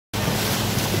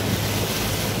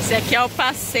Esse aqui é o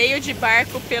passeio de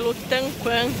barco pelo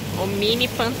Tanquã, o mini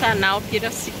Pantanal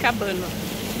Piracicabano.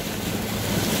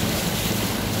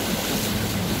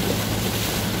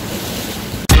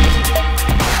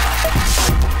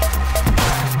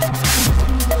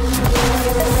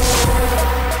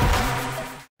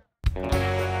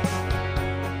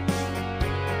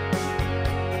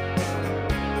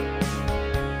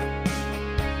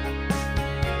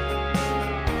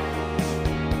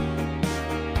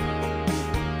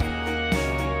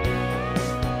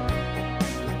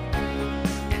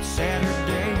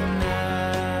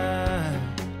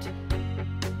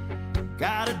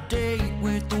 Got a date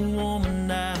with the woman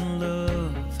I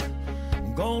love.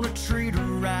 I'm gonna treat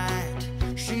her right.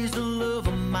 She's the love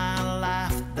of my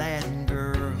life, that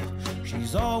girl.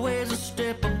 She's always a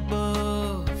step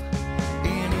above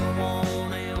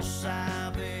anyone else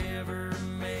I've ever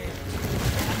met.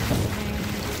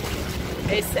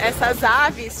 Essas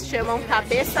aves chamam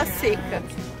cabeça seca.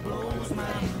 Blows my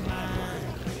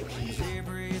mind. She's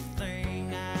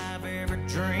everything I've ever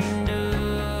dreamed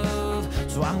of.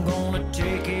 So I'm gonna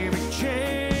take every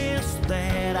chance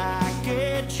that I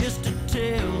get just to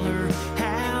tell her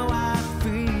how I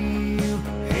feel.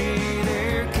 Hey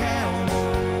there,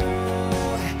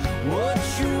 cowboy, what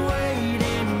you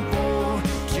waiting for?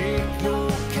 Take your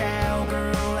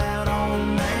cowgirl out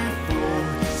on that floor,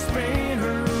 spin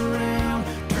her around,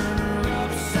 turn her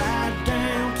upside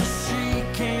down till she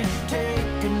can't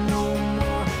take it no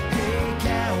more. Hey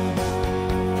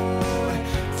cowboy,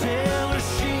 tell her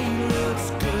she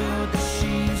looks good, that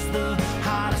she's the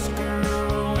hottest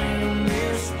girl in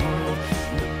this world,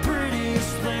 the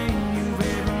prettiest thing you've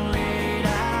ever laid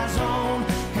eyes on.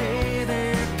 Hey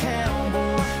there,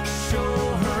 cowboy,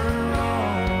 show her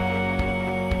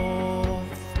off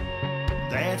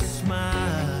that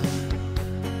smile.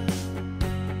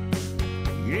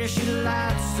 Yeah, she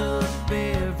lights up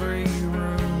every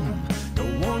room. No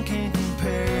one can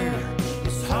compare.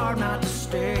 It's hard not to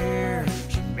stare.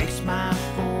 She makes my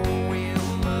four-wheel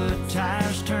mud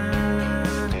tires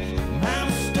turn.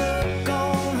 I'm stuck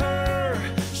on her.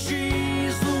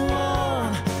 She's the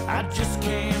one. I just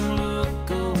can't look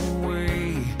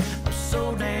away. I'm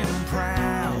so damn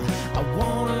proud. I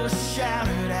wanna shout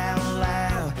it out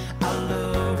loud. I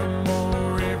love her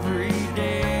more every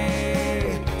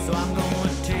day. So I'm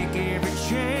gonna take every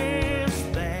chance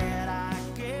that I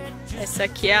get. Essa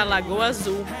aqui é a Lagoa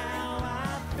Azul,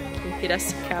 em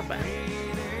Piracicaba.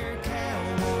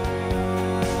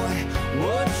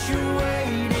 What you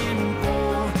waiting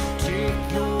for? Take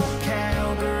your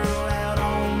cowgirl out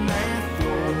on that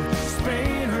floor,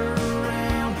 spin her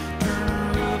around,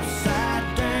 turn her upside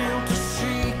down till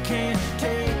she can't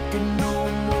take it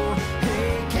no more.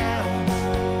 Hey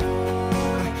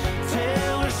cowboy,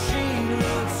 tell her she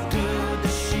looks good,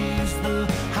 that she's the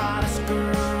hottest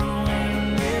girl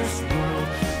in this world,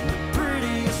 the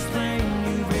prettiest thing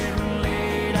you've ever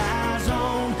laid eyes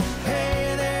on.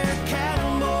 Hey there,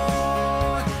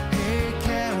 cowboy. Hey,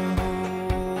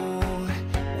 cowboy,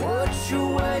 what you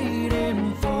waiting